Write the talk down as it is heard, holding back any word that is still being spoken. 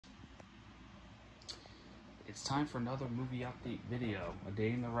It's time for another movie update video, a day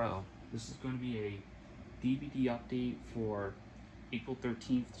in a row. This is going to be a DVD update for April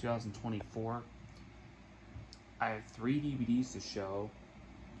 13th, 2024. I have 3 DVDs to show,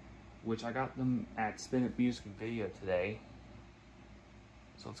 which I got them at Spin It Music and Video today.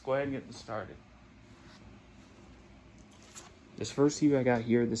 So let's go ahead and get this started. This first DVD I got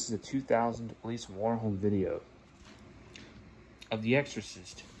here, this is a 2000 release from Warhol Video of The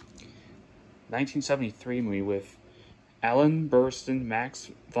Exorcist. 1973 movie with Alan Burstyn,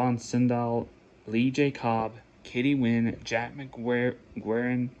 Max von Sydow, Lee J. Cobb, Katie Wynn, Jack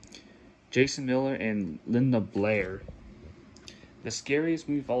McGuerin, Jason Miller, and Linda Blair. The scariest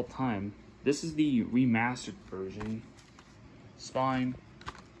movie of all time. This is the remastered version. Spine,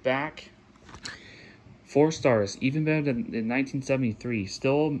 back, 4 stars, even better than in 1973.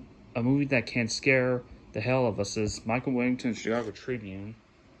 Still a movie that can scare the hell of us, says Michael Wellington, Chicago Tribune.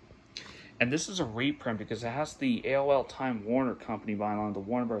 And this is a reprint because it has the AOL Time Warner Company behind on the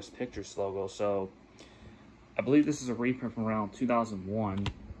Warner Bros. Pictures logo. So I believe this is a reprint from around 2001.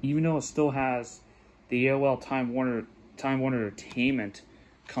 Even though it still has the AOL Time Warner Entertainment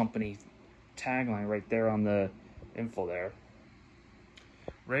Company tagline right there on the info there.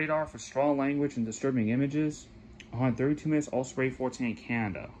 Rated R for strong language and disturbing images. 132 minutes, also rated 14 in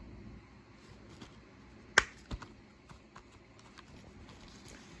Canada.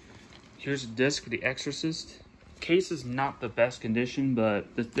 Here's a disc for The Exorcist. Case is not the best condition,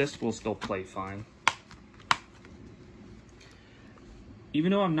 but the disc will still play fine.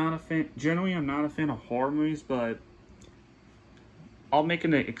 Even though I'm not a fan, generally I'm not a fan of horror movies, but I'll make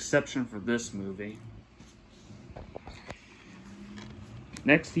an exception for this movie.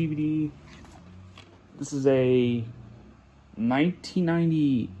 Next DVD, this is a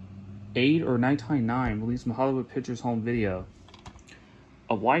 1998 or 1999 released from Hollywood Pictures Home Video.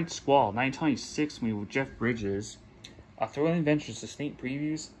 A White Squall, 1996 movie with Jeff Bridges. A Thrilling Adventures, the sneak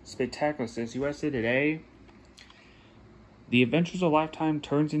previews. Spectacular, says USA Today. The adventures of a lifetime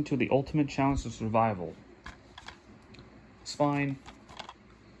turns into the ultimate challenge of survival. Spine.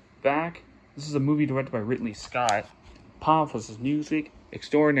 Back. This is a movie directed by Ridley Scott. Powerful, says Newsweek.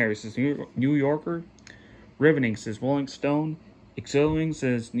 Extraordinary, says New Yorker. Riveting, says Rolling Stone. Exhilarating,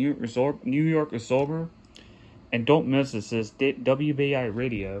 says New York Sober. And Don't Miss It, says WBI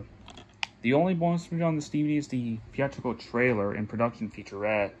Radio. The only bonus movie on this DVD is the theatrical trailer and production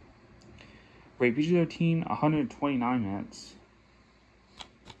featurette. Rated PG-13, 129 minutes.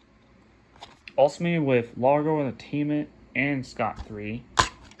 Also made with Largo Entertainment and Scott 3.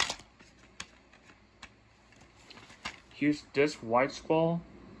 Here's disc White Squall.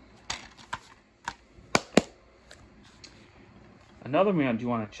 Another movie I do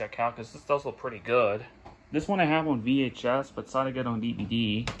want to check out because this does look pretty good. This one I have on VHS, but decided to get on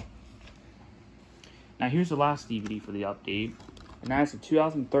DVD. Now here's the last DVD for the update. And that's a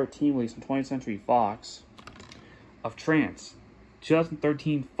 2013 release from 20th Century Fox of Trance.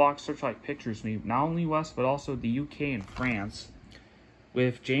 2013 Fox Searchlight Pictures movie, not only US, but also the UK and France.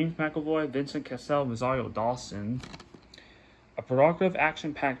 With James McAvoy, Vincent Cassel, and Rosario Dawson. A provocative,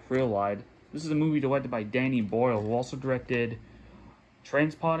 action-packed thrill ride. This is a movie directed by Danny Boyle, who also directed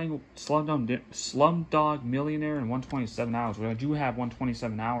Trainspotting, Slumdog Millionaire, and 127 Hours. I do have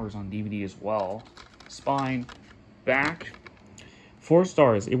 127 Hours on DVD as well. Spine, back, 4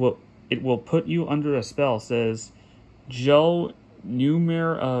 stars. It will put you under a spell, says Joe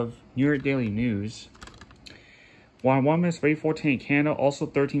Newmer of New York Daily News. 1 minute, rated 14 in Canada, also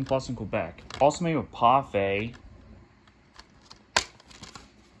 13 plus in Quebec. Also made with Parfait,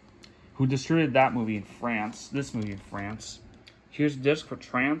 who distributed that movie in France. This movie in France. Here's a disc for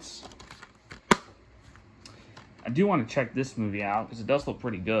Trance. I do want to check this movie out because it does look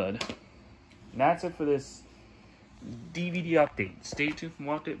pretty good. And that's it for this DVD update. Stay tuned for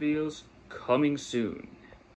more update videos coming soon.